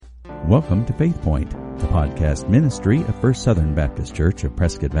Welcome to Faith Point, the podcast ministry of First Southern Baptist Church of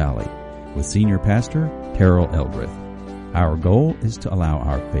Prescott Valley, with Senior Pastor Terrell Eldredge. Our goal is to allow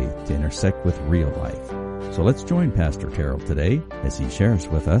our faith to intersect with real life. So let's join Pastor Terrell today as he shares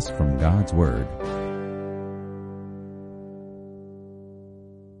with us from God's Word.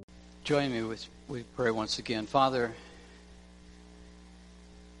 Join me with prayer once again. Father,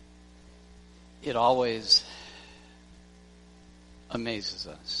 it always amazes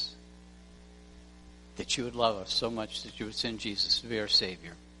us that you would love us so much that you would send Jesus to be our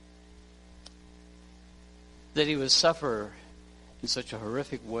Savior. That he would suffer in such a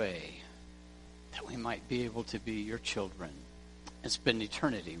horrific way that we might be able to be your children and spend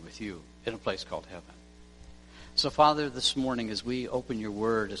eternity with you in a place called heaven. So, Father, this morning as we open your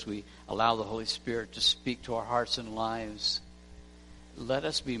word, as we allow the Holy Spirit to speak to our hearts and lives, let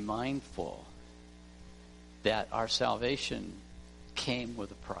us be mindful that our salvation came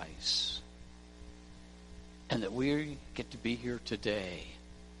with a price. And that we get to be here today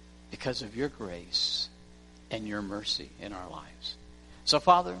because of your grace and your mercy in our lives. So,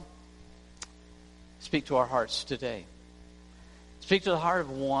 Father, speak to our hearts today. Speak to the heart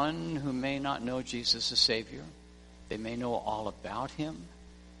of one who may not know Jesus as Savior. They may know all about him,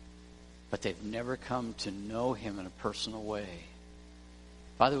 but they've never come to know him in a personal way.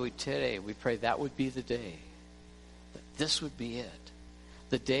 Father, today we pray that would be the day, that this would be it.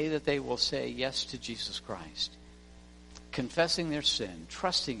 The day that they will say yes to Jesus Christ, confessing their sin,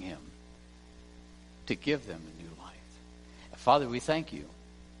 trusting him to give them a new life. Father, we thank you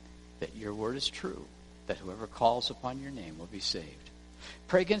that your word is true, that whoever calls upon your name will be saved.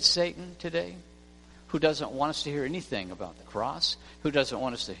 Pray against Satan today, who doesn't want us to hear anything about the cross, who doesn't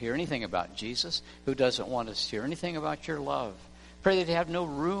want us to hear anything about Jesus, who doesn't want us to hear anything about your love. Pray that he have no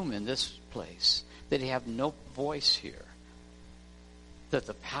room in this place, that he have no voice here. That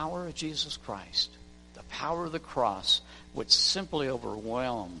the power of Jesus Christ, the power of the cross, would simply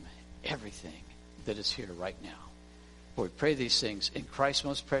overwhelm everything that is here right now. For we pray these things in Christ's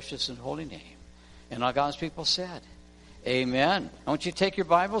most precious and holy name. And all God's people said, amen. I want you to take your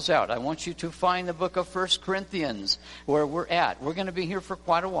Bibles out. I want you to find the book of 1 Corinthians where we're at. We're going to be here for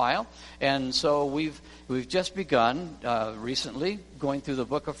quite a while. And so we've just begun recently going through the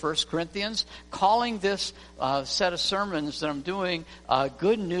book of 1 Corinthians, calling this set of sermons that I'm doing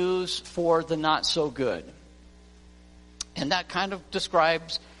Good News for the Not So Good. And that kind of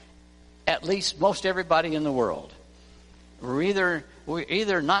describes at least most everybody in the world. We're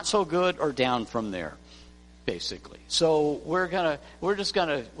either not so good or down from there, basically. So we're not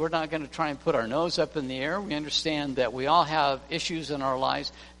going to try and put our nose up in the air. We understand that we all have issues in our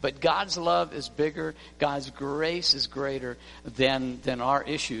lives, but God's love is bigger. God's grace is greater than our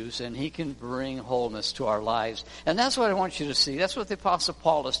issues, and he can bring wholeness to our lives. And that's what I want you to see. That's what the Apostle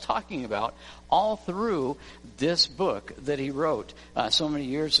Paul is talking about all through this book that he wrote so many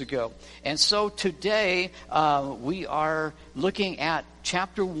years ago. And so today we are looking at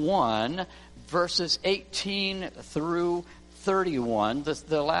chapter 1, verses 18 through 31,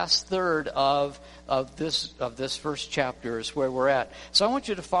 the last third of this first chapter is where we're at. So I want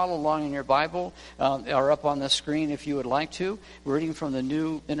you to follow along in your Bible, or up on the screen if you would like to. We're reading from the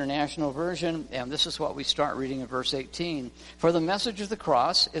New International Version, and this is what we start reading in verse 18. For the message of the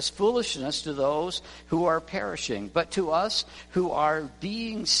cross is foolishness to those who are perishing, but to us who are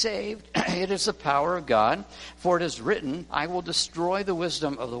being saved, it is the power of God. For it is written, I will destroy the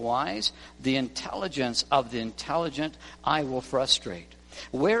wisdom of the wise, the intelligence of the intelligent I will frustrate.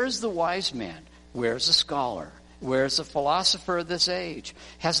 Where is the wise man? Where is the scholar? Where is the philosopher of this age?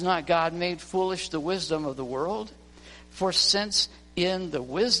 Has not God made foolish the wisdom of the world? For since in the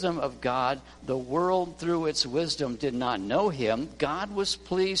wisdom of God, the world through its wisdom did not know him, God was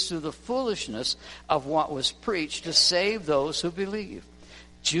pleased through the foolishness of what was preached to save those who believe.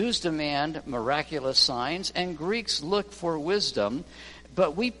 Jews demand miraculous signs, and Greeks look for wisdom.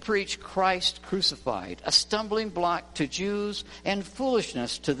 But we preach Christ crucified, a stumbling block to Jews and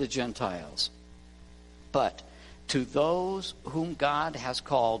foolishness to the Gentiles. But to those whom God has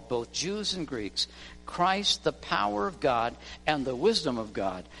called, both Jews and Greeks, Christ, the power of God and the wisdom of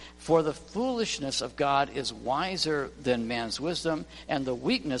God. For the foolishness of God is wiser than man's wisdom, and the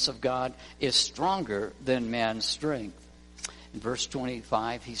weakness of God is stronger than man's strength. In verse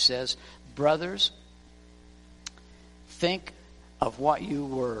 25, he says, brothers, think of what you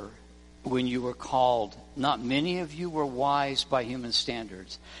were when you were called. Not many of you were wise by human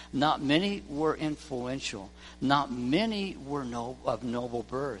standards. Not many were influential. Not many were of noble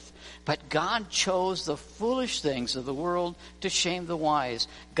birth. But God chose the foolish things of the world to shame the wise.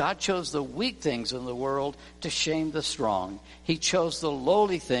 God chose the weak things of the world to shame the strong. He chose the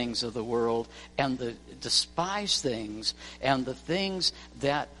lowly things of the world and the despised things and the things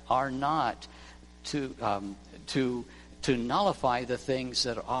that are not to nullify the things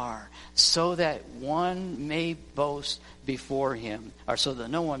that are, so that one may boast before him, or so that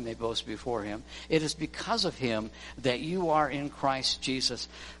no one may boast before him. It is because of him that you are in Christ Jesus,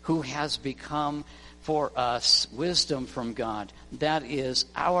 who has become for us wisdom from God. That is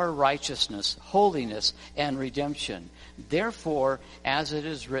our righteousness, holiness, and redemption. Therefore, as it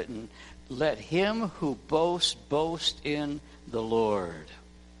is written, let him who boasts boast in the Lord.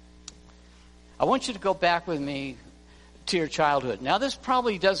 I want you to go back with me to your childhood. Now, this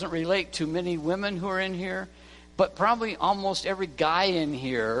probably doesn't relate to many women who are in here, but probably almost every guy in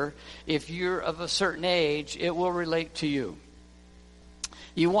here, if you're of a certain age, it will relate to you.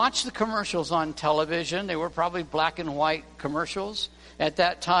 You watch the commercials on television. They were probably black and white commercials at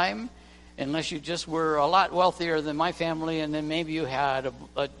that time, unless you just were a lot wealthier than my family, and then maybe you had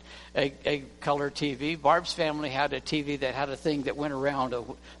a color TV. Barb's family had a TV that had a thing that went around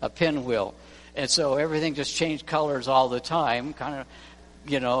a pinwheel. And so everything just changed colors all the time, kind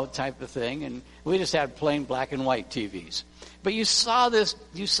of, type of thing. And we just had plain black and white TVs. But you saw this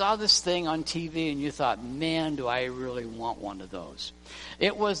thing on TV and you thought, man, do I really want one of those.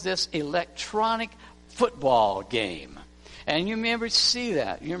 It was this electronic football game. And you remember see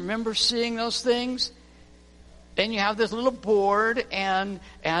that. You remember seeing those things? And you have this little board, and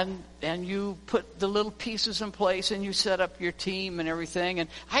you put the little pieces in place, and you set up your team and everything. And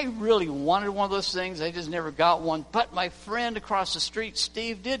I really wanted one of those things. I just never got one. But my friend across the street,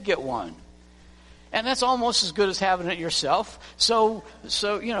 Steve, did get one. And that's almost as good as having it yourself. So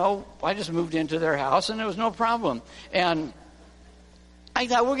I just moved into their house, and there was no problem. And I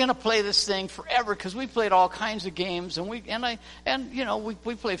thought, we're going to play this thing forever, because we played all kinds of games, and we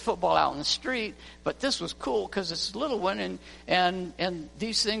played football out in the street. But this was cool because it's a little one, and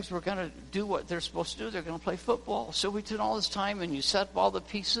these things were going to do what they're supposed to do. They're going to play football. So we took all this time, and you set up all the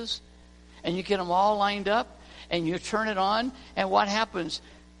pieces, and you get them all lined up, and you turn it on, and what happens?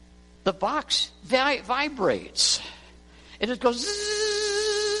 The box vibrates, and it goes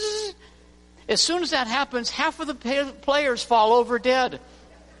zzz. As soon as that happens, half of the players fall over dead.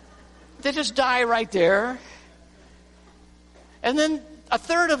 They just die right there. And then a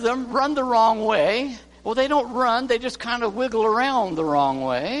third of them run the wrong way. Well, they don't run. They just kind of wiggle around the wrong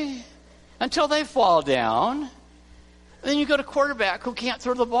way until they fall down. Then you go to quarterback who can't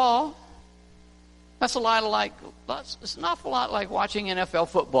throw the ball. It's an awful lot like watching NFL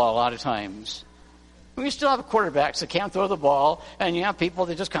football a lot of times. We still have quarterbacks that can't throw the ball, and you have people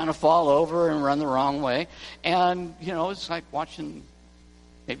that just kind of fall over and run the wrong way. And, it's like watching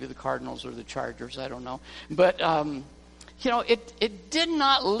maybe the Cardinals or the Chargers, I don't know. But, it did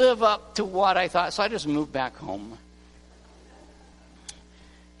not live up to what I thought, so I just moved back home.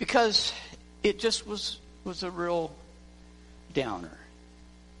 Because it just was a real downer.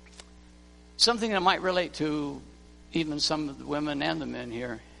 Something that might relate to even some of the women and the men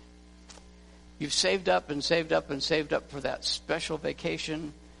here. You've saved up and saved up and saved up for that special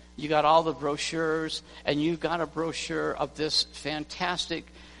vacation. You got all the brochures, and you got a brochure of this fantastic,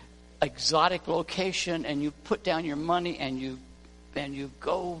 exotic location, and you put down your money, and you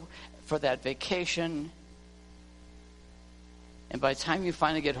go for that vacation. And by the time you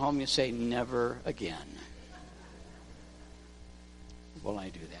finally get home, you say, never again will I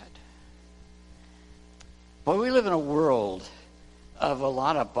do that. Boy, we live in a world of a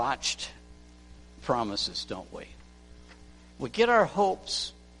lot of botched promises, don't we? We get our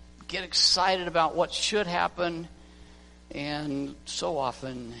hopes, get excited about what should happen, and so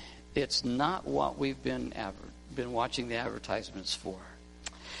often it's not what we've been watching the advertisements for.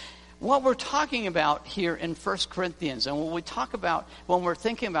 What we're talking about here in 1 Corinthians, and when we're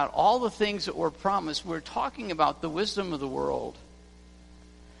thinking about all the things that were promised, we're talking about the wisdom of the world.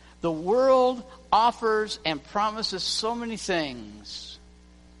 The world offers and promises so many things.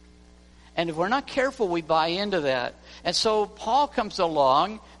 And if we're not careful, we buy into that. And so Paul comes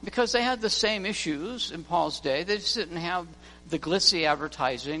along, because they had the same issues in Paul's day. They just didn't have the glitzy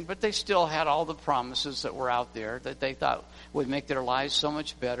advertising, but they still had all the promises that were out there that they thought would make their lives so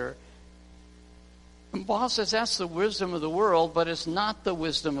much better. And Paul says that's the wisdom of the world, but it's not the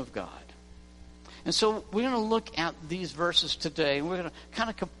wisdom of God. And so we're going to look at these verses today, and we're going to kind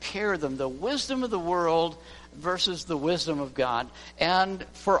of compare them, the wisdom of the world versus the wisdom of God. And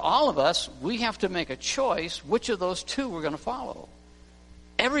for all of us, we have to make a choice which of those two we're going to follow.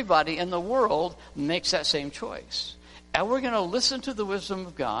 Everybody in the world makes that same choice. And we're going to listen to the wisdom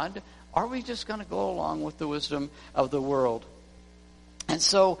of God, or are we just going to go along with the wisdom of the world? And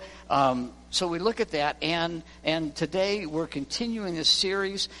so we look at that, and today we're continuing this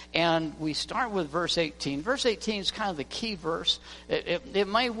series, and we start with verse 18. Verse 18 is kind of the key verse. It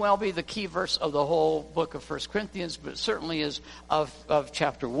may well be the key verse of the whole book of 1 Corinthians, but it certainly is of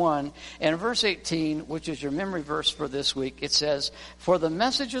chapter 1. And in verse 18, which is your memory verse for this week, it says, "For the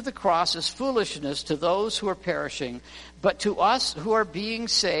message of the cross is foolishness to those who are perishing, but to us who are being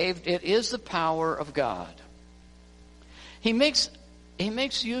saved, it is the power of God." He makes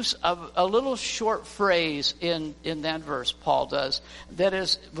use of a little short phrase in that verse, Paul does, that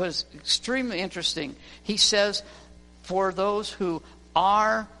was extremely interesting. He says, "For those who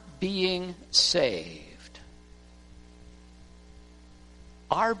are being saved."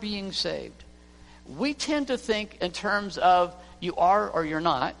 Are being saved. We tend to think in terms of you are or you're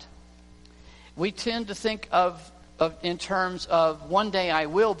not. We tend to think of in terms of one day I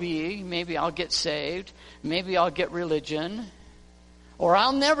will be, maybe I'll get saved, maybe I'll get religion, or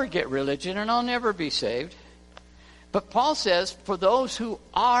I'll never get religion and I'll never be saved. But Paul says, for those who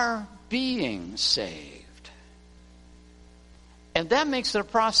are being saved. And that makes it a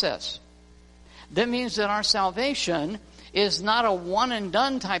process. That means that our salvation is not a one and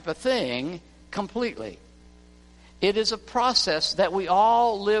done type of thing completely. It is a process that we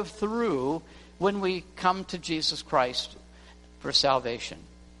all live through when we come to Jesus Christ for salvation.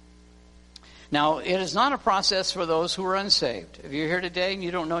 Now, it is not a process for those who are unsaved. If you're here today and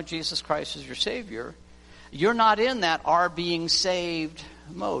you don't know Jesus Christ as your Savior, you're not in that are being saved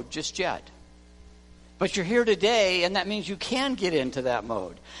mode just yet. But you're here today, and that means you can get into that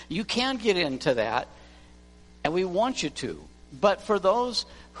mode. You can get into that, and we want you to. But for those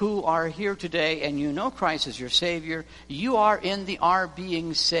who are here today and you know Christ as your Savior, you are in the are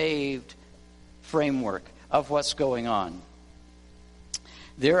being saved framework of what's going on.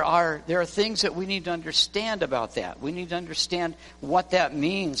 There are things that we need to understand about that. We need to understand what that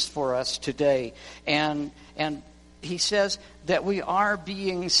means for us today. And he says that we are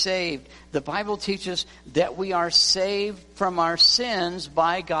being saved. The Bible teaches that we are saved from our sins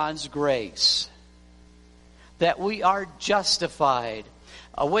by God's grace. That we are justified.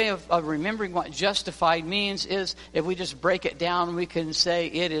 A way of remembering what justified means is, if we just break it down, we can say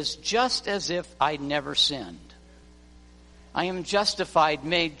it is just as if I'd never sinned. I am justified,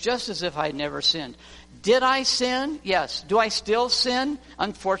 made just as if I'd never sinned. Did I sin? Yes. Do I still sin?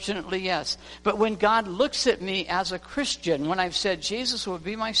 Unfortunately, yes. But when God looks at me as a Christian, when I've said Jesus will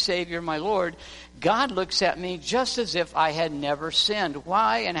be my Savior, my Lord, God looks at me just as if I had never sinned.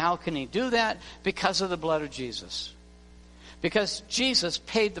 Why and how can He do that? Because of the blood of Jesus. Because Jesus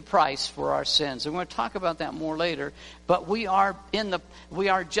paid the price for our sins. And we're going to talk about that more later. But we are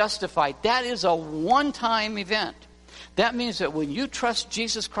justified. That is a one-time event. That means that when you trust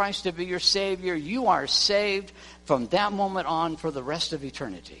Jesus Christ to be your Savior, you are saved from that moment on for the rest of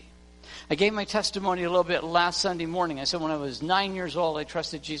eternity. I gave my testimony a little bit last Sunday morning. I said when I was 9 years old, I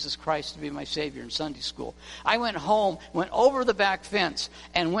trusted Jesus Christ to be my Savior in Sunday school. I went home, went over the back fence,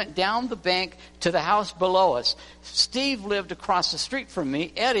 and went down the bank to the house below us. Steve lived across the street from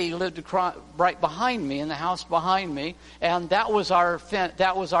me. Eddie lived right behind me in the house behind me, and that was our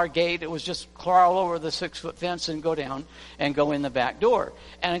gate. It was just crawl over the 6-foot fence and go down and go in the back door.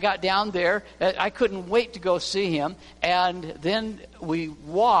 And I got down there. I couldn't wait to go see him, and then we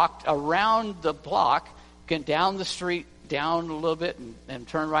walked around the block, get down the street, down a little bit, and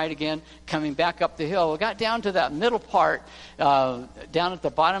turn right again, coming back up the hill. We got down to that middle part, down at the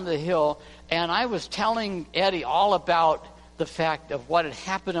bottom of the hill, and I was telling Eddie all about the fact of what had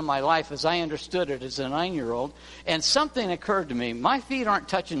happened in my life as I understood it as a 9-year-old, and something occurred to me. My feet aren't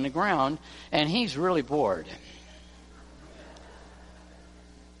touching the ground, and he's really bored.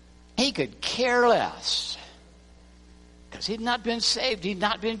 He could care less. Because he'd not been saved. He'd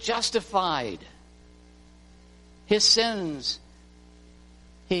not been justified. His sins,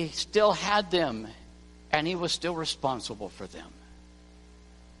 he still had them. And he was still responsible for them.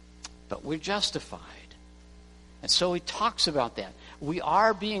 But we're justified. And so he talks about that. We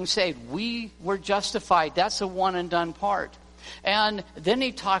are being saved. We were justified. That's a one and done part. And then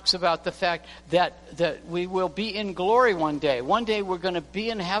he talks about the fact that we will be in glory one day. One day we're going to be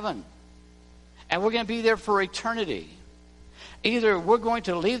in heaven. And we're going to be there for eternity. Either we're going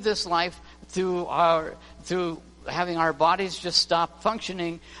to leave this life through having our bodies just stop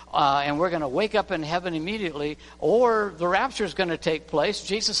functioning, and we're going to wake up in heaven immediately, or the rapture is going to take place.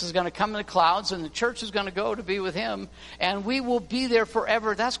 Jesus is going to come in the clouds, and the church is going to go to be with him, and we will be there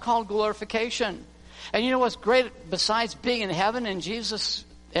forever. That's called glorification. And you know what's great besides being in heaven and Jesus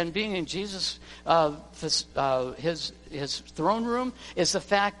and being in Jesus' his throne room is the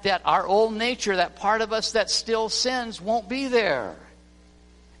fact that our old nature, that part of us that still sins, won't be there.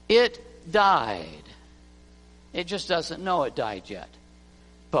 It died. It just doesn't know it died yet.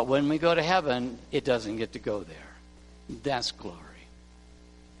 But when we go to heaven, it doesn't get to go there. That's glory.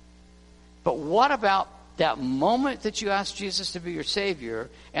 But what about that moment that you ask Jesus to be your Savior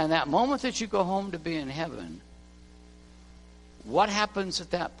and that moment that you go home to be in heaven? What happens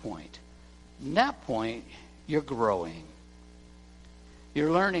at that point? At that point, you're growing.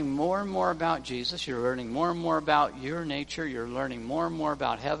 You're learning more and more about Jesus. You're learning more and more about your nature. You're learning more and more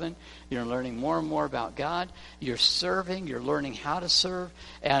about heaven. You're learning more and more about God. You're serving. You're learning how to serve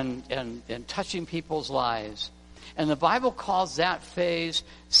and touching people's lives. And the Bible calls that phase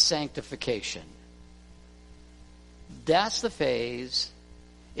sanctification. That's the phase,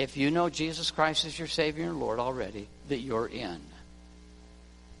 if you know Jesus Christ as your Savior and Lord already, that you're in.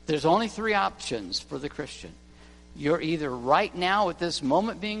 There's only 3 options for the Christian. You're either right now at this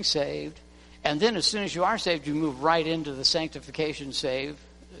moment being saved, and then as soon as you are saved, you move right into the sanctification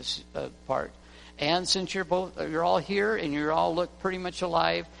part. And since you're all here and you all look pretty much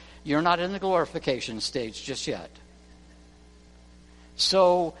alive, you're not in the glorification stage just yet.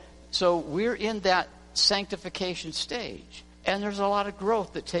 So we're in that sanctification stage, and there's a lot of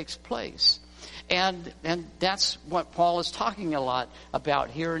growth that takes place. And that's what Paul is talking a lot about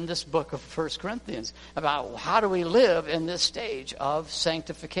here in this book of 1 Corinthians, about how do we live in this stage of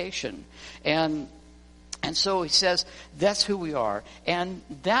sanctification. And so he says that's who we are. And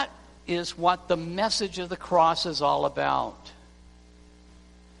that is what the message of the cross is all about.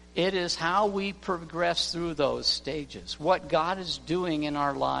 It is how we progress through those stages, what God is doing in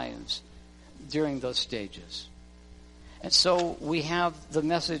our lives during those stages. And so we have the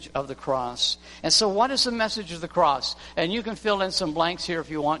message of the cross. And so what is the message of the cross? And you can fill in some blanks here if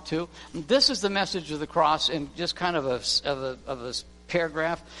you want to. This is the message of the cross in just kind of a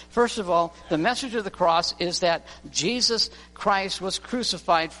paragraph. First of all, the message of the cross is that Jesus Christ was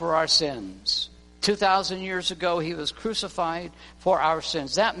crucified for our sins. 2,000 years ago, he was crucified for our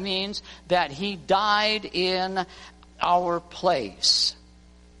sins. That means that he died in our place.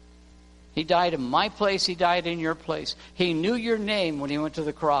 He died in my place. He died in your place. He knew your name when he went to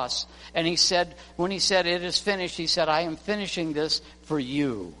the cross. And he said, when he said, "It is finished," he said, "I am finishing this for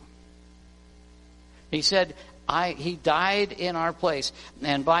you." He said, he died in our place.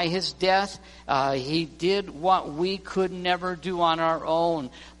 And by his death, he did what we could never do on our own.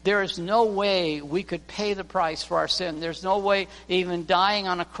 There is no way we could pay the price for our sin. There's no way even dying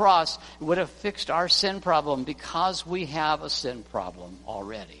on a cross would have fixed our sin problem, because we have a sin problem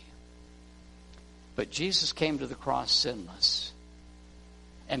already. But Jesus came to the cross sinless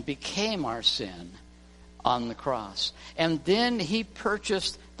and became our sin on the cross. And then he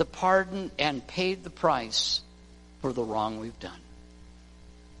purchased the pardon and paid the price for the wrong we've done.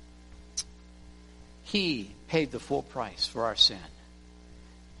 He paid the full price for our sin.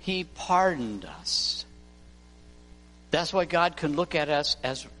 He pardoned us. That's why God can look at us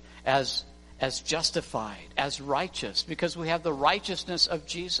as justified, as righteous, because we have the righteousness of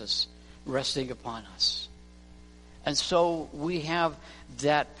Jesus resting upon us. And so we have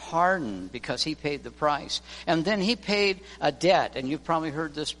that pardon because he paid the price. And then he paid a debt, and you've probably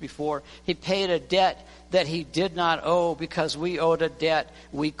heard this before. He paid a debt that he did not owe because we owed a debt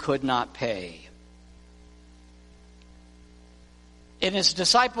we could not pay. And his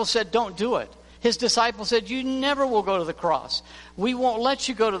disciples said, "Don't do it." His disciples said, "You never will go to the cross. We won't let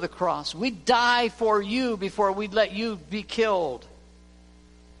you go to the cross. We'd die for you before we'd let you be killed."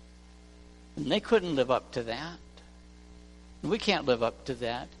 And they couldn't live up to that. We can't live up to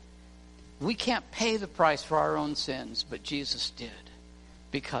that. We can't pay the price for our own sins, but Jesus did,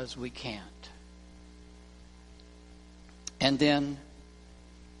 because we can't. And then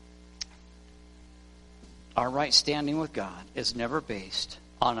our right standing with God is never based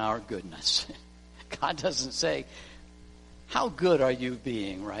on our goodness. God doesn't say, "How good are you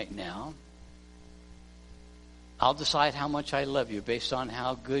being right now? I'll decide how much I love you based on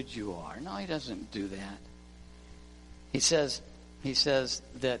how good you are." No, he doesn't do that. He says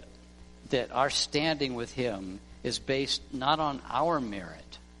that our standing with him is based not on our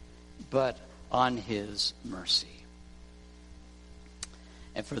merit, but on his mercy.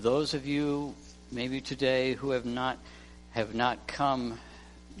 And for those of you maybe today who have not come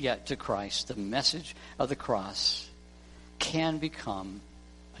yet to Christ, the message of the cross can become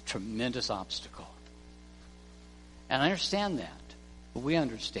a tremendous obstacle. And I understand that. We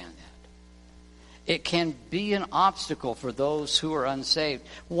understand that. It can be an obstacle for those who are unsaved.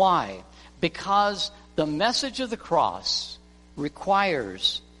 Why? Because the message of the cross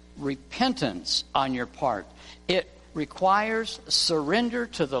requires repentance on your part. It requires surrender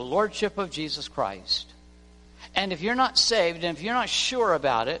to the lordship of Jesus Christ. And if you're not saved, and if you're not sure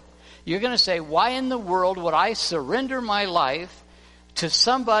about it, you're going to say, why in the world would I surrender my life to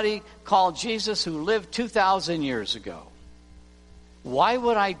somebody called Jesus who lived 2,000 years ago? Why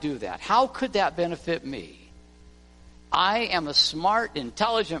would I do that? How could that benefit me? I am a smart,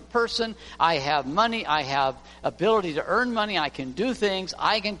 intelligent person. I have money. I have ability to earn money. I can do things.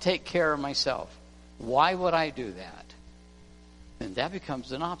 I can take care of myself. Why would I do that? And that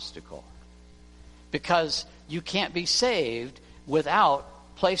becomes an obstacle. Because you can't be saved without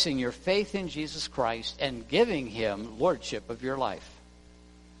placing your faith in Jesus Christ and giving Him lordship of your life.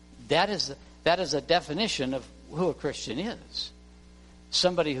 That is a definition of who a Christian is.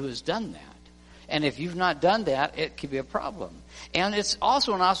 Somebody who has done that. And if you've not done that, it could be a problem. And it's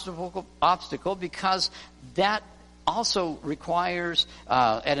also an obstacle because that also requires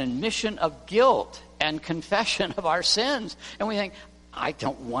an admission of guilt and confession of our sins. And we think, I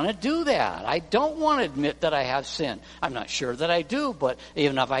don't want to do that. I don't want to admit that I have sin. I'm not sure that I do, but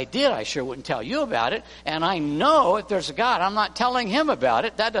even if I did, I sure wouldn't tell you about it. And I know if there's a God, I'm not telling Him about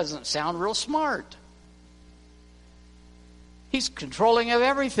it. That doesn't sound real smart. He's controlling of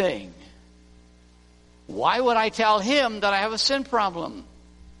everything. Why would I tell Him that I have a sin problem?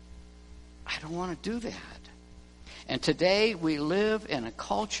 I don't want to do that. And today we live in a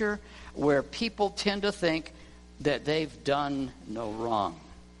culture where people tend to think that they've done no wrong.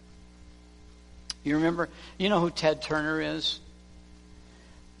 You know who Ted Turner is?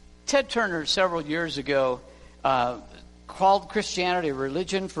 Ted Turner, several years ago, called Christianity a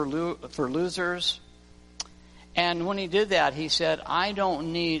religion for losers. And when he did that, he said, I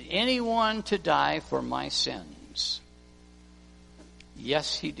don't need anyone to die for my sins.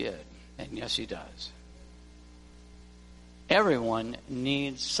 Yes, he did. And yes, he does. Everyone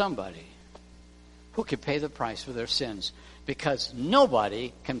needs somebody who can pay the price for their sins, because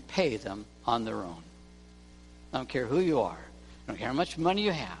nobody can pay them on their own. I don't care who you are. I don't care how much money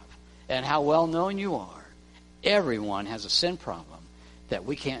you have and how well known you are. Everyone has a sin problem that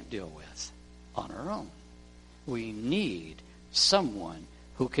we can't deal with on our own. We need someone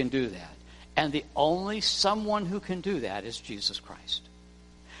who can do that. And the only someone who can do that is Jesus Christ.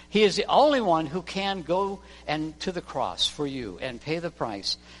 He is the only one who can go and to the cross for you and pay the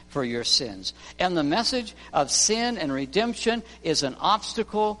price for your sins. And the message of sin and redemption is an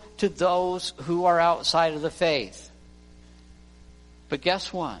obstacle to those who are outside of the faith. But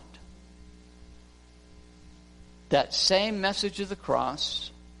guess what? That same message of the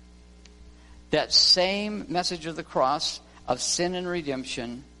cross, that same message of the cross of sin and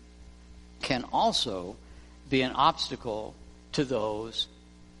redemption can also be an obstacle to those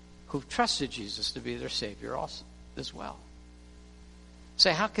who've trusted Jesus to be their Savior also, as well.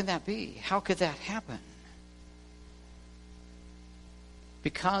 Say, how can that be? How could that happen?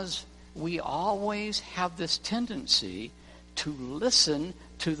 Because we always have this tendency to listen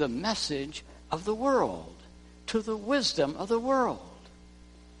to the message of the world, to the wisdom of the world.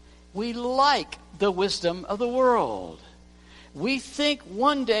 We like the wisdom of the world. We think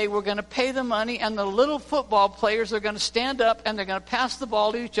one day we're going to pay the money and the little football players are going to stand up and they're going to pass the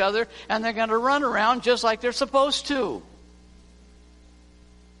ball to each other and they're going to run around just like they're supposed to.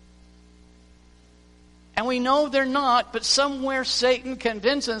 And we know they're not, but somewhere Satan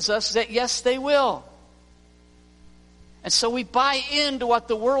convinces us that yes, they will. And so we buy into what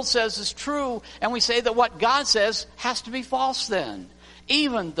the world says is true, and we say that what God says has to be false then,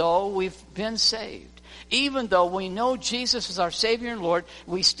 even though we've been saved. Even though we know Jesus is our Savior and Lord,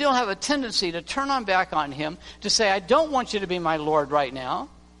 we still have a tendency to turn on back on Him, to say, I don't want you to be my Lord right now.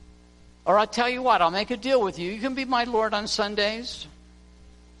 Or I'll tell you what, I'll make a deal with you. You can be my Lord on Sundays.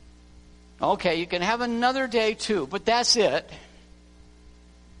 Okay, you can have another day too, but that's it.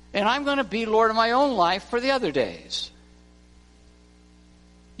 And I'm going to be Lord of my own life for the other days.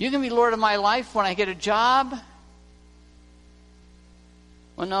 You can be Lord of my life when I get a job.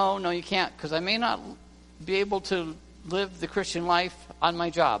 Well, no, you can't, because I may not be able to live the Christian life on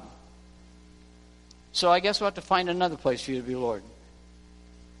my job. So I guess we'll have to find another place for you to be Lord.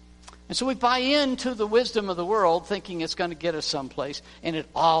 And so we buy into the wisdom of the world thinking it's going to get us someplace, and it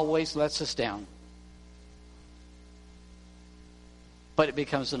always lets us down. But it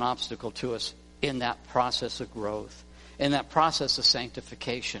becomes an obstacle to us in that process of growth. in that process of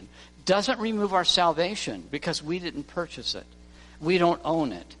sanctification. Doesn't remove our salvation because we didn't purchase it. We don't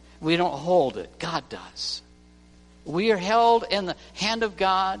own it. We don't hold it. God does. We are held in the hand of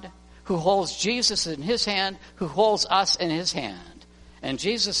God, who holds Jesus in his hand, who holds us in his hand. And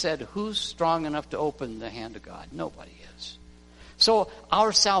Jesus said, who's strong enough to open the hand of God? Nobody is. So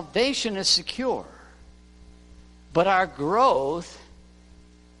our salvation is secure. But our growth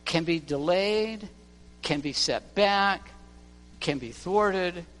can be delayed, can be set back, can be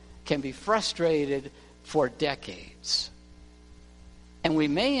thwarted, can be frustrated for decades. And we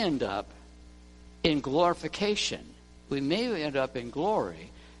may end up in glorification. We may end up in glory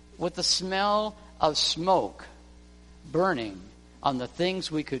with the smell of smoke burning on the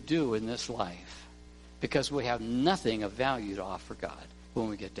things we could do in this life, because we have nothing of value to offer God when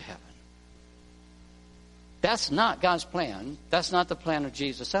we get to heaven. That's not God's plan. That's not the plan of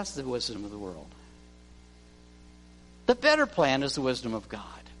Jesus. That's the wisdom of the world. The better plan is the wisdom of God.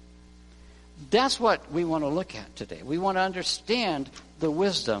 That's what we want to look at today. We want to understand the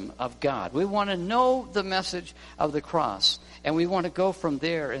wisdom of God. We want to know the message of the cross. And we want to go from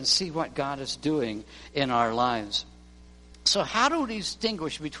there and see what God is doing in our lives. So how do we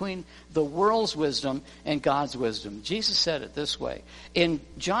distinguish between the world's wisdom and God's wisdom? Jesus said it this way. In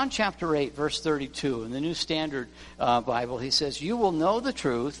John chapter 8, verse 32, in the New Standard Bible, he says, you will know the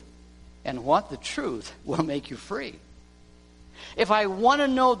truth, and what the truth will make you free. If I want to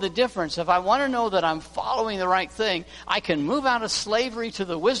know the difference, if I want to know that I'm following the right thing, I can move out of slavery to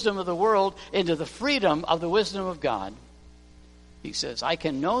the wisdom of the world into the freedom of the wisdom of God. He says, I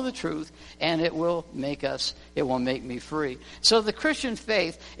can know the truth, and it will make me free. So the Christian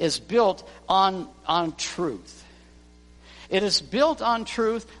faith is built on truth. It is built on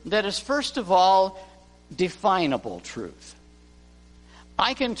truth that is, first of all, definable truth.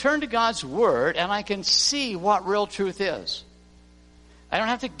 I can turn to God's Word, and I can see what real truth is. I don't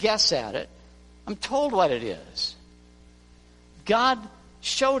have to guess at it. I'm told what it is. God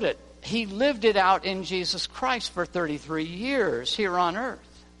showed it. He lived it out in Jesus Christ for 33 years here on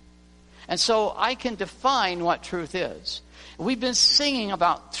earth. And so I can define what truth is. We've been singing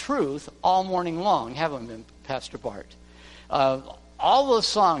about truth all morning long, haven't we, Pastor Bart? All those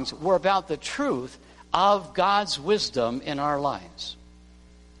songs were about the truth of God's wisdom in our lives.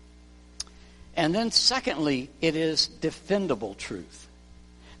 And then secondly, it is defendable truth.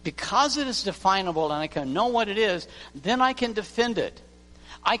 Because it is definable and I can know what it is, then I can defend it.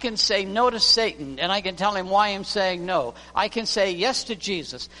 I can say no to Satan, and I can tell him why I'm saying no. I can say yes to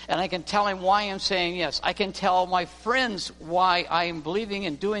Jesus, and I can tell him why I'm saying yes. I can tell my friends why I am believing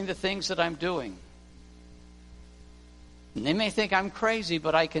and doing the things that I'm doing. And they may think I'm crazy,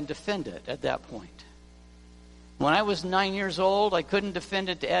 but I can defend it at that point. When I was 9 years old, I couldn't defend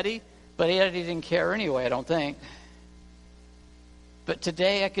it to Eddie, but Eddie didn't care anyway, I don't think. But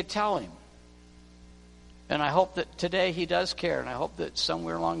today I could tell him. And I hope that today he does care, and I hope that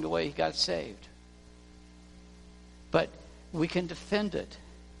somewhere along the way he got saved. But we can defend it.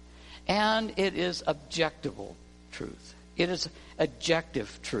 And it is objectable truth. It is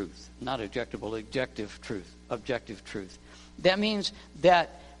objective truth. Not objectable, objective truth. Objective truth. That means that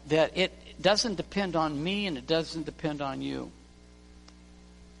it doesn't depend on me and it doesn't depend on you.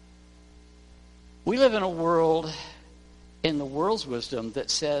 We live in a world, in the world's wisdom,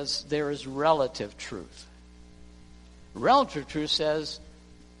 that says there is relative truth. Relative truth says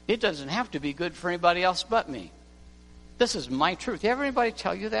it doesn't have to be good for anybody else but me. This is my truth. Ever anybody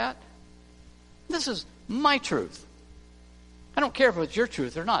tell you that? This is my truth. I don't care if it's your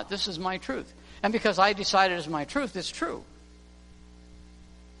truth or not. This is my truth. And because I decided it's my truth, it's true.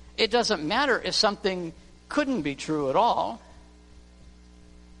 It doesn't matter if something couldn't be true at all.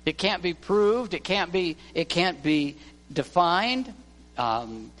 It can't be proved. It can't be defined.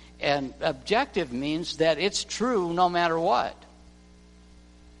 And objective means that it's true no matter what.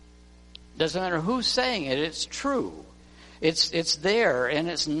 Doesn't matter who's saying it, it's true. It's there, and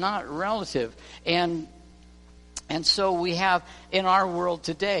it's not relative. And so we have in our world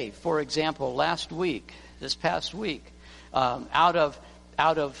today, for example, this past week, out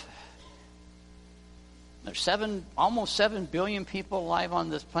of there's almost 7 billion people alive on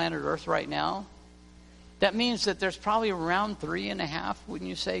this planet Earth right now. That means that there's probably around 3.5, wouldn't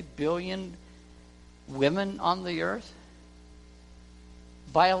you say, billion women on the earth?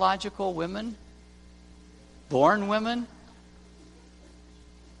 Biological women? Born women?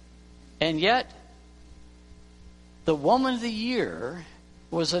 And yet, the Woman of the Year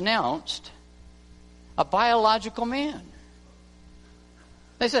was announced a biological man.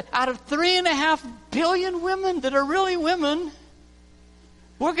 They said, out of 3.5 billion women that are really women,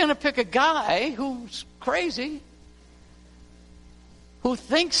 we're going to pick a guy who's crazy who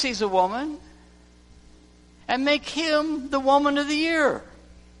thinks he's a woman and make him the woman of the year.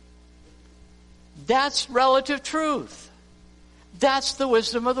 That's relative truth. That's the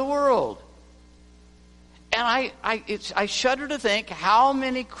wisdom of the world. And I shudder to think how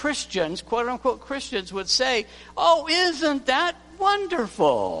many Christians, quote-unquote Christians, would say, oh, isn't that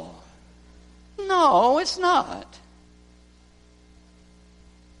wonderful? No, it's not.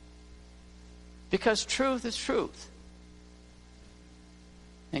 Because truth is truth.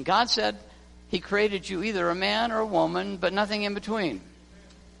 And God said He created you either a man or a woman, but nothing in between.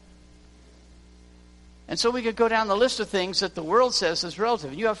 And so we could go down the list of things that the world says is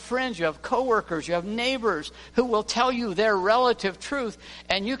relative. You have friends, you have coworkers, you have neighbors who will tell you their relative truth,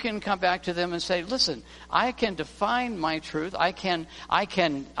 and you can come back to them and say, listen, I can define my truth, I can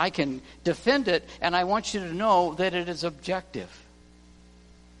defend it, and I want you to know that it is objective.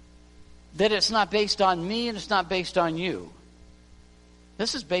 That it's not based on me and it's not based on you.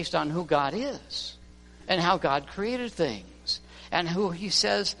 This is based on who God is and how God created things. And who He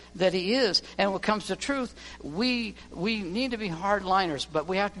says that He is. And when it comes to truth, we need to be hardliners, but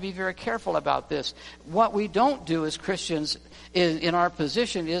we have to be very careful about this. What we don't do as Christians in our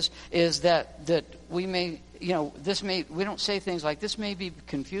position is that we may, we don't say things like, this may be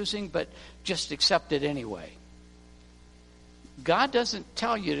confusing, but just accept it anyway. God doesn't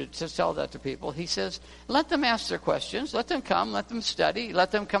tell you to tell that to people. He says, let them ask their questions, let them come, let them study,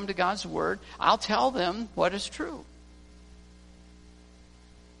 let them come to God's Word. I'll tell them what is true.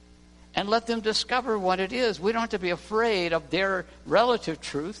 And let them discover what it is. We don't have to be afraid of their relative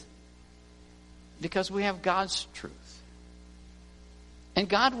truth because we have God's truth. And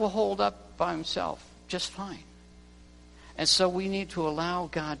God will hold up by Himself just fine. And so we need to allow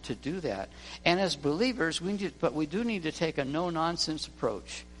God to do that. And as believers, we do need to take a no-nonsense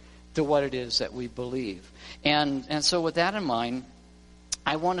approach to what it is that we believe. And so with that in mind,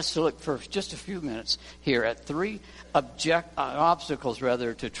 I want us to look for just a few minutes here at three obstacles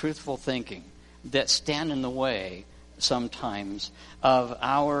to truthful thinking that stand in the way sometimes of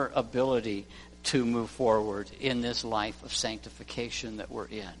our ability to move forward in this life of sanctification that we're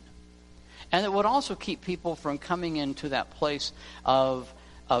in. And it would also keep people from coming into that place of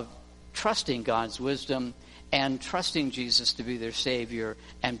trusting God's wisdom and trusting Jesus to be their Savior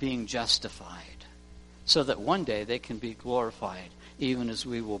and being justified so that one day they can be glorified even as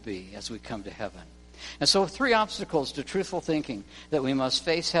we will be as we come to heaven. And so 3 obstacles to truthful thinking that we must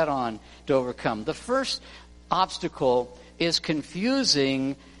face head on to overcome. The first obstacle is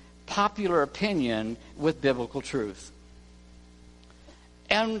confusing popular opinion with biblical truth.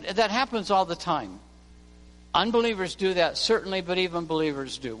 And that happens all the time. Unbelievers do that, certainly, but even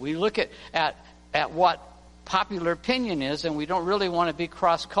believers do. We look at what popular opinion is, and we don't really want to be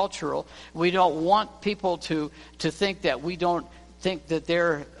cross-cultural. We don't want people to think that we don't think that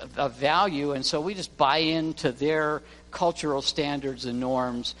they're of value, and so we just buy into their cultural standards and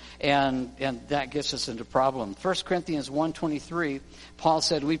norms, and that gets us into problem. 1 Corinthians 1:23, Paul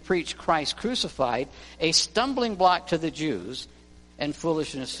said, we preach Christ crucified, a stumbling block to the Jews and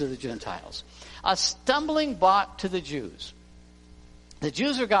foolishness to the Gentiles. A stumbling block to the Jews. The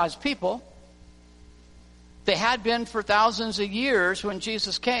Jews are God's people. They had been for thousands of years when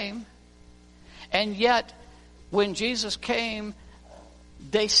Jesus came, and yet when Jesus came,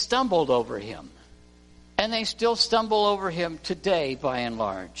 they stumbled over Him. And they still stumble over Him today, by and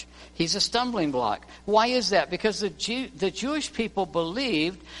large. He's a stumbling block. Why is that? Because the Jewish people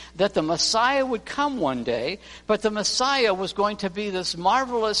believed that the Messiah would come one day, but the Messiah was going to be this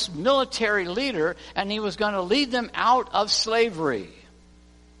marvelous military leader, and He was going to lead them out of slavery.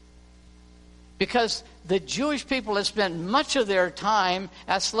 Because the Jewish people had spent much of their time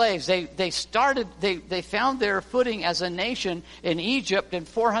as slaves. They found their footing as a nation in Egypt in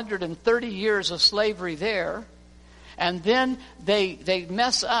 430 years of slavery there. And then they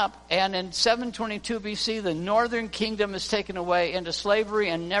mess up, and in 722 BC, the northern kingdom is taken away into slavery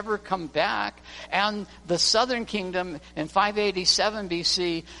and never come back. And the southern kingdom in 587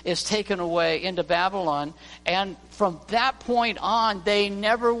 BC is taken away into Babylon. And from that point on, they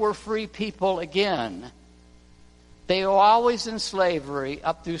never were free people again. They were always in slavery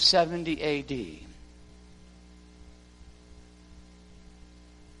up through 70 AD.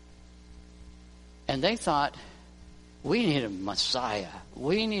 And they thought, we need a Messiah.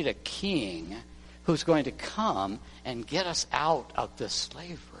 We need a king who's going to come and get us out of this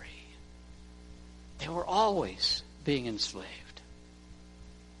slavery. They were always being enslaved.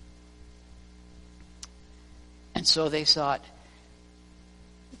 And so they thought,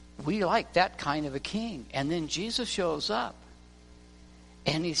 we like that kind of a king. And then Jesus shows up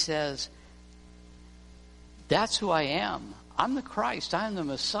and He says, that's who I am. I'm the Christ, I'm the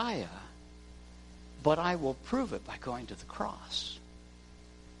Messiah, but I will prove it by going to the cross.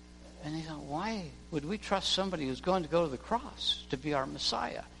 And they thought, why would we trust somebody who's going to go to the cross to be our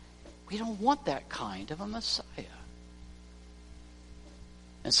Messiah? We don't want that kind of a Messiah.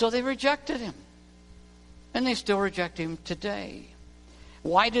 And so they rejected him. And they still reject him today.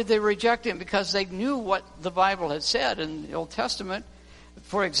 Why did they reject him? Because they knew what the Bible had said in the Old Testament.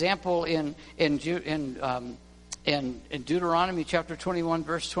 For example, in Deuteronomy chapter 21,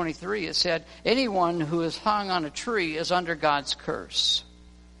 verse 23, it said, anyone who is hung on a tree is under God's curse.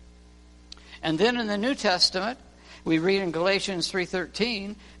 And then in the New Testament, we read in Galatians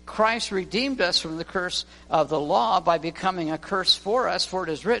 3:13, Christ redeemed us from the curse of the law by becoming a curse for us, for it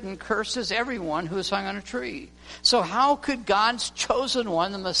is written, cursed is everyone who is hung on a tree. So how could God's chosen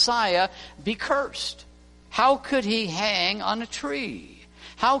one, the Messiah, be cursed? How could he hang on a tree?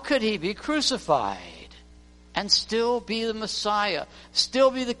 How could he be crucified and still be the Messiah, still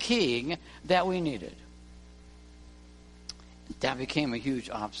be the king that we needed? That became a huge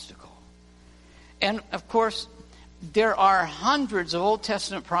obstacle. And of course, there are hundreds of Old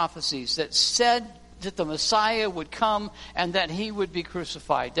Testament prophecies that said that the Messiah would come and that he would be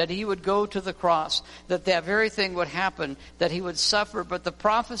crucified, that he would go to the cross, that that very thing would happen, that he would suffer. But the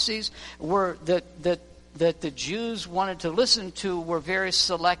prophecies were that the Jews wanted to listen to were very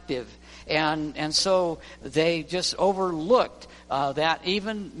selective. And so they just overlooked that.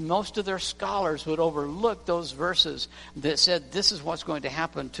 Even most of their scholars would overlook those verses that said this is what's going to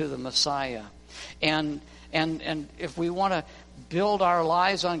happen to the Messiah. And if we want to build our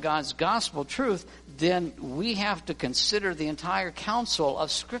lives on God's gospel truth, then we have to consider the entire counsel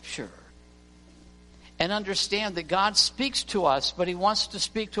of Scripture and understand that God speaks to us, but he wants to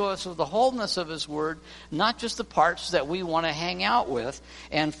speak to us with the wholeness of his word, not just the parts that we want to hang out with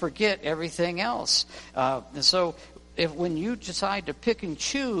and forget everything else. And so when you decide to pick and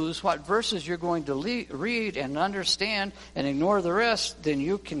choose what verses you're going to read and understand and ignore the rest, then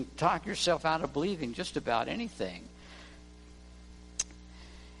you can talk yourself out of believing just about anything.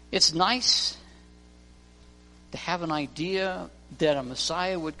 It's nice to have an idea that a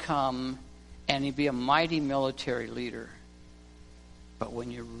Messiah would come and he'd be a mighty military leader. But when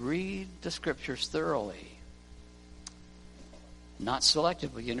you read the Scriptures thoroughly, not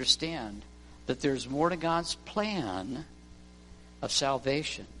selectively, you understand that there's more to God's plan of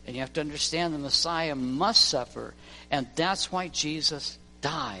salvation. And you have to understand the Messiah must suffer. And that's why Jesus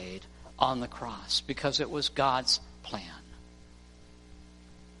died on the cross, because it was God's plan.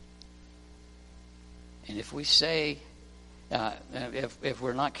 And if we say, if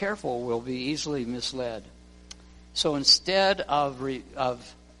we're not careful, we'll be easily misled. So instead of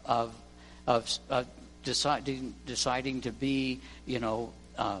deciding to be,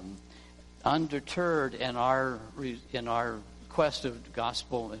 undeterred in our quest of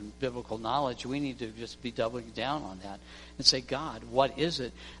gospel and biblical knowledge, we need to just be doubling down on that and say, God, what is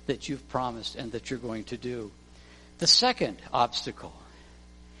it that you've promised and that you're going to do? The second obstacle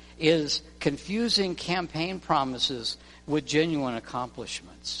is confusing campaign promises with genuine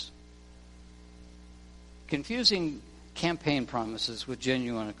accomplishments. Confusing campaign promises with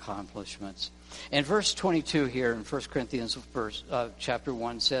genuine accomplishments. And verse 22 here in 1 Corinthians chapter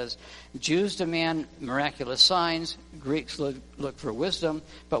 1 says, Jews demand miraculous signs, Greeks look for wisdom,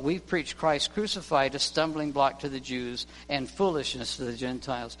 but we preach Christ crucified, a stumbling block to the Jews and foolishness to the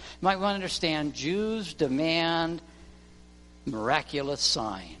Gentiles. You might want to understand, Jews demand miraculous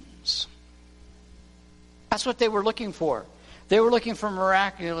signs. That's what they were looking for. They were looking for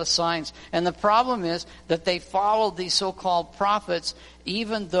miraculous signs. And the problem is that they followed these so-called prophets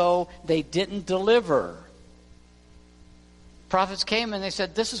even though they didn't deliver. Prophets came and they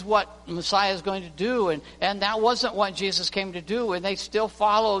said, this is what Messiah is going to do. And that wasn't what Jesus came to do. And they still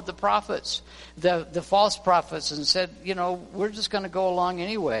followed the prophets, the false prophets, and said, we're just going to go along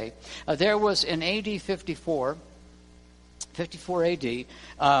anyway. There was in AD 54 AD,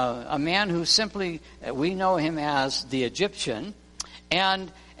 a man who simply, we know him as the Egyptian, and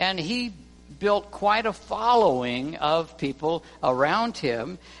he built quite a following of people around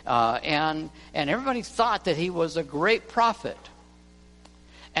him, and everybody thought that he was a great prophet.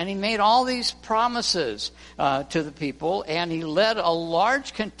 And he made all these promises to the people, and he led a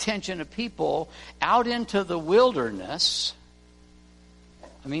large contingent of people out into the wilderness.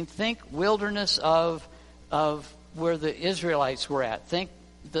 I mean, think wilderness of where the Israelites were at. Think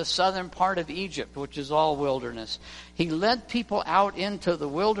the southern part of Egypt, which is all wilderness. He led people out into the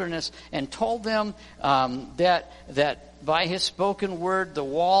wilderness and told them that by his spoken word, the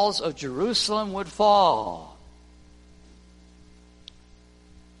walls of Jerusalem would fall.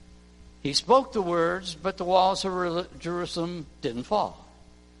 He spoke the words, but the walls of Jerusalem didn't fall.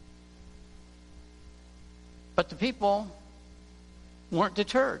 But the people weren't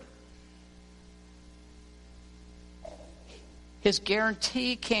deterred. His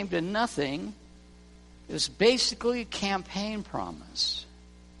guarantee came to nothing. It was basically a campaign promise.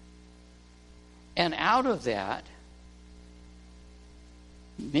 And out of that,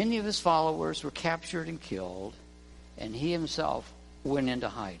 many of his followers were captured and killed, and he himself went into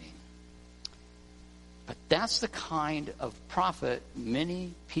hiding. But that's the kind of prophet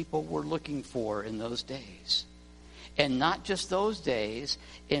many people were looking for in those days. And not just those days,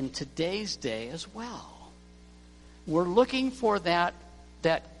 in today's day as well. We're looking for that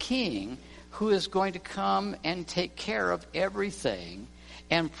king who is going to come and take care of everything,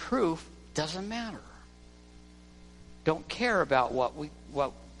 and proof doesn't matter. Don't care about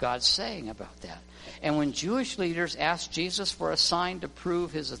what God's saying about that. And when Jewish leaders asked Jesus for a sign to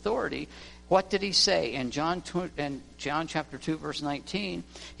prove his authority, what did he say? In John chapter 2, verse 19,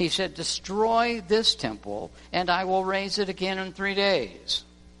 he said, "Destroy this temple, and I will raise it again in 3 days."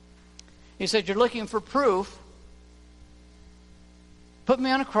 He said, "You're looking for proof. Put me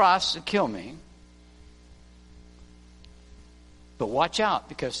on a cross and kill me. But watch out,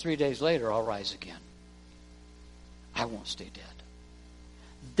 because 3 days later I'll rise again. I won't stay dead."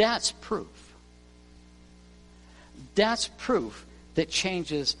 That's proof. That's proof that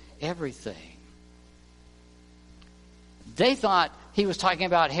changes everything. They thought he was talking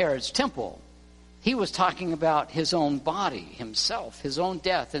about Herod's temple. He was talking about his own body, himself, his own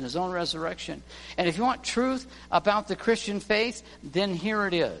death, and his own resurrection. And if you want truth about the Christian faith, then here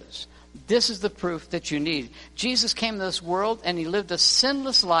it is. This is the proof that you need. Jesus came to this world, and he lived a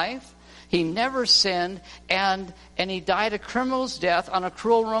sinless life. He never sinned, and he died a criminal's death on a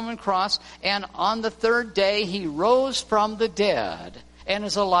cruel Roman cross, and on the third day he rose from the dead and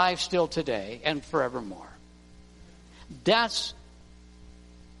is alive still today and forevermore. That's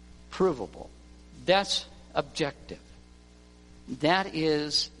provable. That's objective. That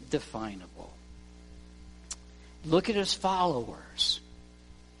is definable. Look at his followers.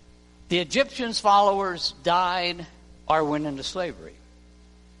 The Egyptians' followers died or went into slavery.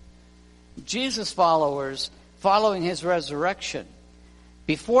 Jesus' followers, following his resurrection,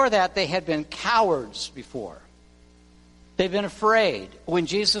 before that they had been cowards before. They've been afraid. When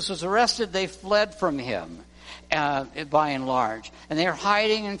Jesus was arrested, they fled from him. By and large. And they're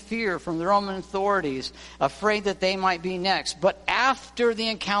hiding in fear from the Roman authorities, afraid that they might be next. But after the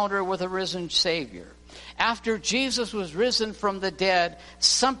encounter with a risen Savior, after Jesus was risen from the dead,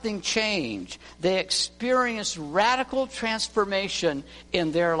 something changed. They experienced radical transformation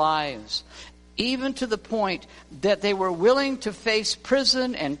in their lives, even to the point that they were willing to face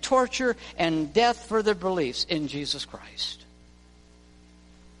prison and torture and death for their beliefs in Jesus Christ.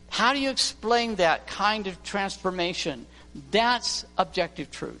 How do you explain that kind of transformation? That's objective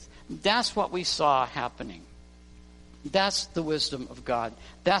truth. That's what we saw happening. That's the wisdom of God.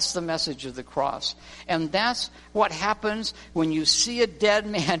 That's the message of the cross. And that's what happens when you see a dead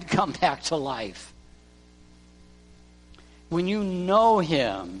man come back to life. When you know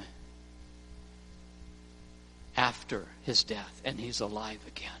him after his death and he's alive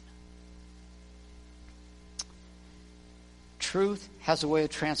again. Truth has a way of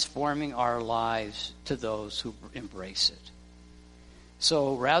transforming our lives to those who embrace it.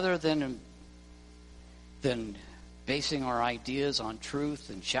 So rather than basing our ideas on truth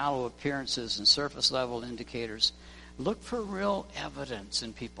and shallow appearances and surface level indicators, look for real evidence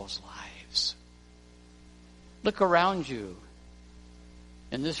in people's lives. Look around you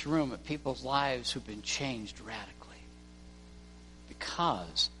in this room at people's lives who've been changed radically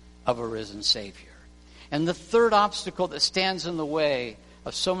because of a risen Savior. And the third obstacle that stands in the way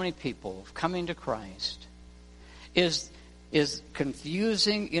of so many people coming to Christ is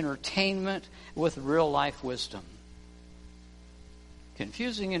confusing entertainment with real life wisdom.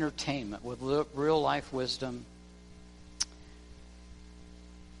 Confusing entertainment with real life wisdom.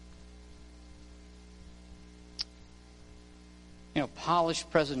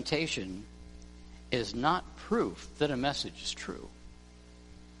 Polished presentation is not proof that a message is true.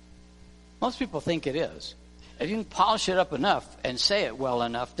 Most people think it is. If you can polish it up enough and say it well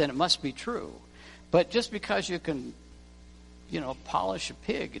enough, then it must be true. But just because you can, polish a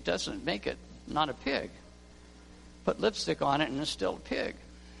pig, it doesn't make it not a pig. Put lipstick on it and it's still a pig.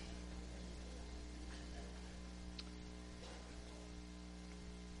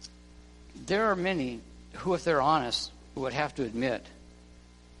 There are many who, if they're honest, would have to admit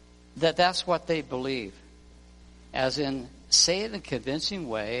that that's what they believe. As in, say it in a convincing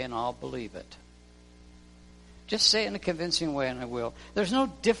way and I'll believe it. Just say it in a convincing way, and I will. There's no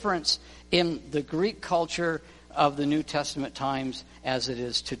difference in the Greek culture of the New Testament times as it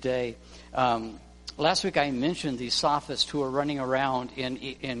is today. Last week I mentioned these sophists who were running around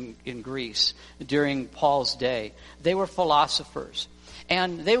in Greece during Paul's day. They were philosophers.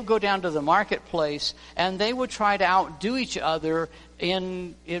 And they would go down to the marketplace, and they would try to outdo each other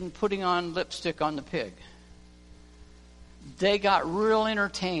in putting on lipstick on the pig. They got real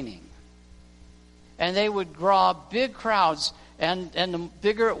entertaining. And they would draw big crowds, and the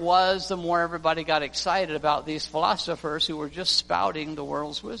bigger it was, the more everybody got excited about these philosophers who were just spouting the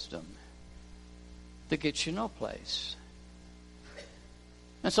world's wisdom that gets you no place.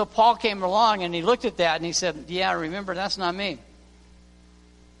 And so Paul came along, and he looked at that, and he said, yeah, remember, that's not me.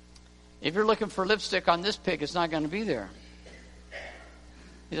 If you're looking for lipstick on this pig, it's not going to be there.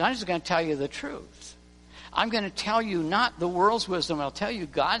 He said, I'm just going to tell you the truth. I'm going to tell you not the world's wisdom. I'll tell you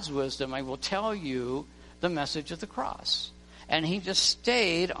God's wisdom. I will tell you the message of the cross. And he just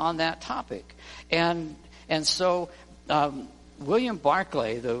stayed on that topic. And so William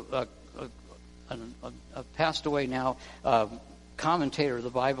Barclay, the passed away now commentator of the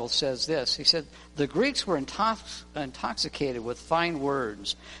Bible, says this. He said, the Greeks were intoxicated with fine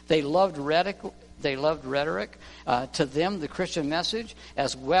words. They loved rhetoric. To them, the Christian message,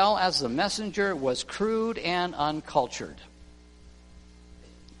 as well as the messenger, was crude and uncultured.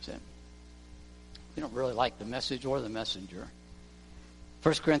 We don't really like the message or the messenger.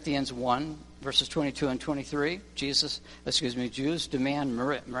 1 Corinthians 1, verses 22 and 23, Jews demand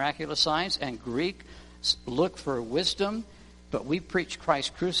miraculous signs, and Greeks look for wisdom, but we preach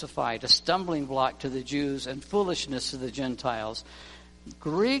Christ crucified, a stumbling block to the Jews and foolishness to the Gentiles.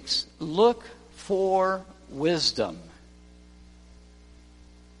 Greeks look for wisdom.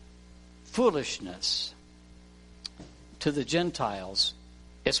 Foolishness to the Gentiles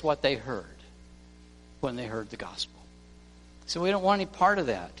is what they heard when they heard the gospel. So we don't want any part of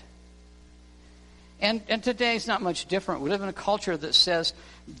that. And today it's not much different. We live in a culture that says,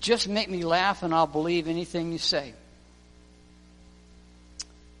 just make me laugh and I'll believe anything you say.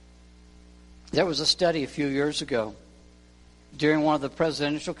 There was a study a few years ago during one of the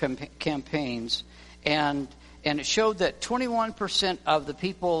presidential campaigns, and it showed that 21% of the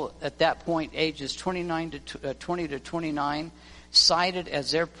people at that point, ages 20 to 29, cited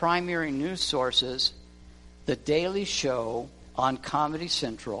as their primary news sources The Daily Show on Comedy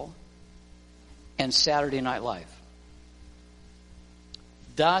Central and Saturday Night Live.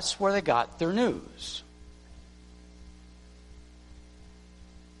 That's where they got their news.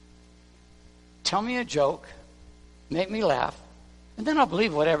 Tell me a joke, make me laugh, and then I'll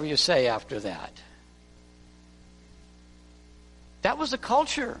believe whatever you say after that. That was the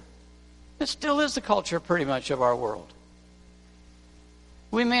culture. It still is the culture pretty much of our world.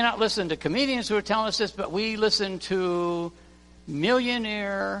 We may not listen to comedians who are telling us this, but we listen to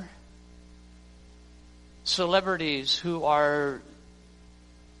millionaire celebrities who are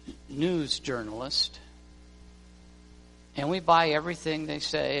news journalists, and we buy everything they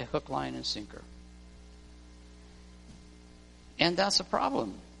say, hook, line, and sinker. And that's a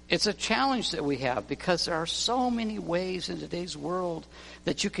problem. It's a challenge that we have because there are so many ways in today's world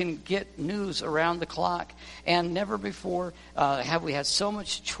that you can get news around the clock. And never before have we had so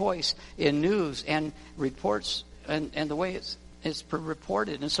much choice in news and reports and the way it's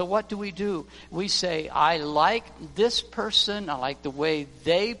reported. And so what do? We say, I like this person. I like the way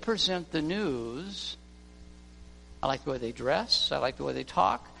they present the news. I like the way they dress. I like the way they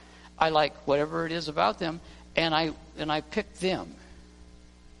talk. I like whatever it is about them. And I pick them.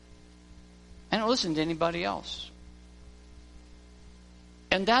 I don't listen to anybody else.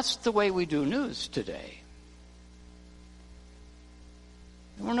 And that's the way we do news today.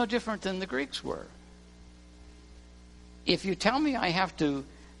 We're no different than the Greeks were. If you tell me I have to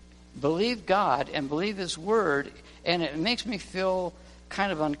believe God and believe His Word, and it makes me feel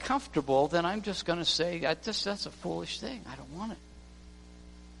kind of uncomfortable, then I'm just going to say, that's a foolish thing. I don't want it.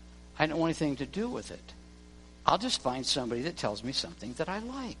 I don't want anything to do with it. I'll just find somebody that tells me something that I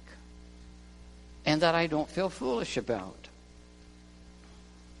like and that I don't feel foolish about.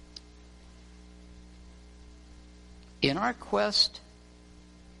 In our quest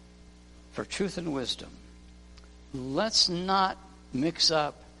for truth and wisdom, let's not mix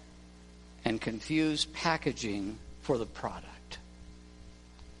up and confuse packaging for the product.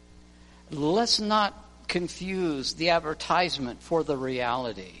 Let's not confuse the advertisement for the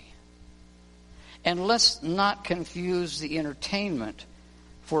reality. And let's not confuse the entertainment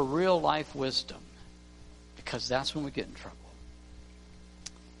for real life wisdom, because that's when we get in trouble.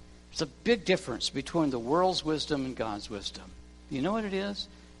 There's a big difference between the world's wisdom and God's wisdom. You know what it is?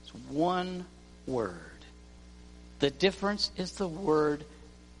 It's one word. The difference is the word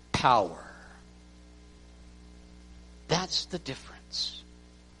power. That's the difference.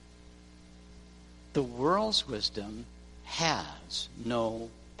 The world's wisdom has no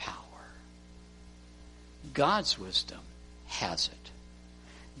power. God's wisdom has it.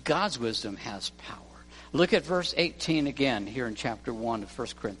 God's wisdom has power. Look at verse 18 again here in chapter 1 of 1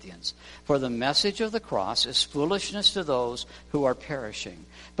 Corinthians. For the message of the cross is foolishness to those who are perishing.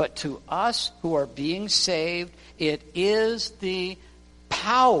 But to us who are being saved, it is the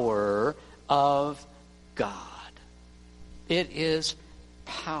power of God. It is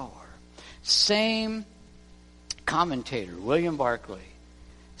power. Same commentator, William Barclay,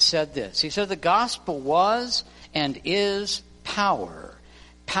 said this. He said the gospel was and is power.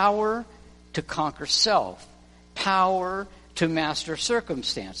 Power to conquer self. Power to master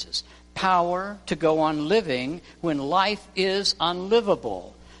circumstances. Power to go on living when life is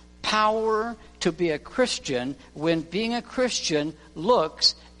unlivable. Power to be a Christian when being a Christian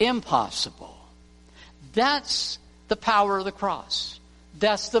looks impossible. That's the power of the cross.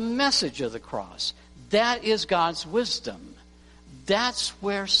 That's the message of the cross. That is God's wisdom. That's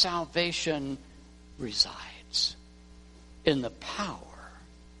where salvation resides. In the power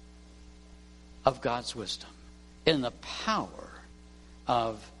of God's wisdom. In the power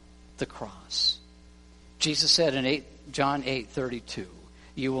of the cross. Jesus said in John 8:32,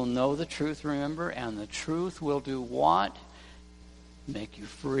 you will know the truth, remember, and the truth will do what? Make you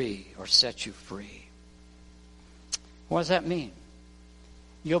free or set you free. What does that mean?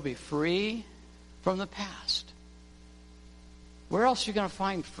 You'll be free from the past. Where else are you going to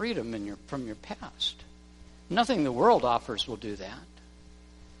find freedom from your past? Nothing the world offers will do that.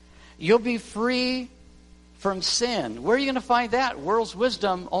 You'll be free from sin. Where are you going to find that? World's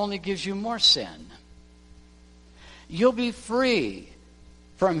wisdom only gives you more sin. You'll be free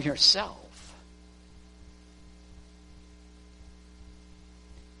from yourself.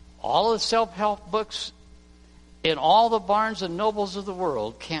 All the self-help books in all the Barnes and Nobles of the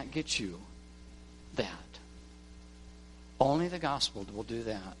world can't get you that. Only the gospel will do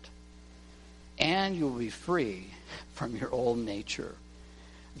that. And you'll be free from your old nature.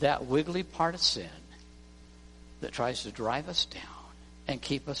 That wiggly part of sin that tries to drive us down and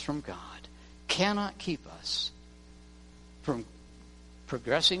keep us from God cannot keep us from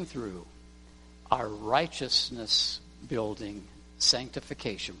progressing through our righteousness building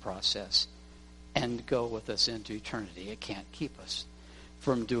sanctification process and go with us into eternity. It can't keep us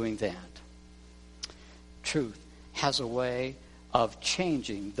from doing that. Truth has a way of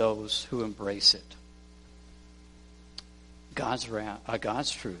changing those who embrace it. God's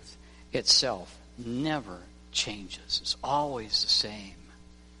truth itself never changes. It's always the same.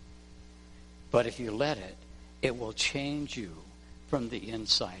 But if you let it, it will change you from the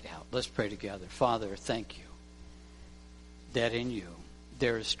inside out. Let's pray together. Father, thank you that in you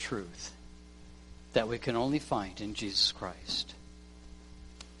there is truth that we can only find in Jesus Christ.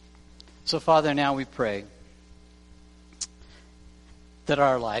 So, Father, now we pray that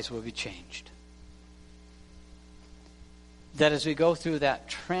our lives will be changed. That as we go through that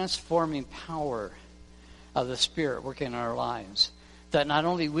transforming power of the Spirit working in our lives, that not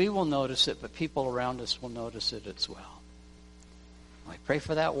only we will notice it, but people around us will notice it as well. I pray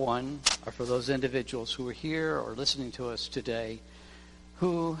for that one, or for those individuals who are here or listening to us today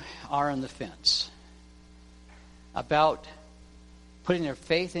who are on the fence about putting their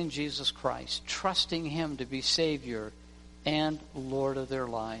faith in Jesus Christ, trusting Him to be Savior and Lord of their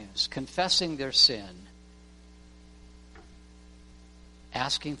lives, confessing their sin,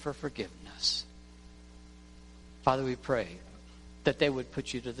 asking for forgiveness. Father, we pray that they would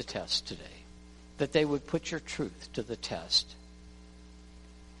put you to the test today, that they would put your truth to the test.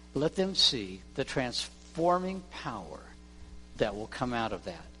 Let them see the transforming power that will come out of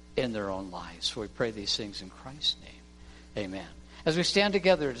that in their own lives. So we pray these things in Christ's name. Amen. As we stand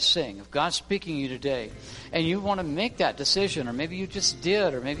together to sing, if God's speaking to you today and you want to make that decision, or maybe you just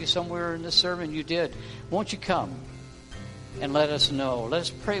did, or maybe somewhere in the sermon you did, won't you come and let us know? Let us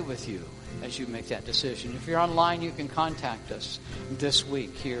pray with you as you make that decision. If you're online, you can contact us this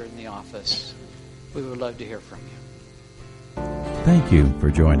week here in the office. We would love to hear from you. Thank you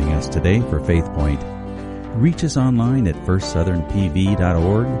for joining us today for Faith Point. Reach us online at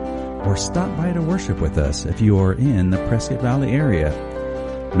firstsouthernpv.org or stop by to worship with us if you are in the Prescott Valley area.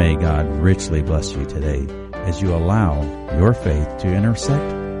 May God richly bless you today as you allow your faith to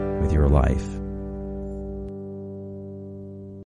intersect with your life.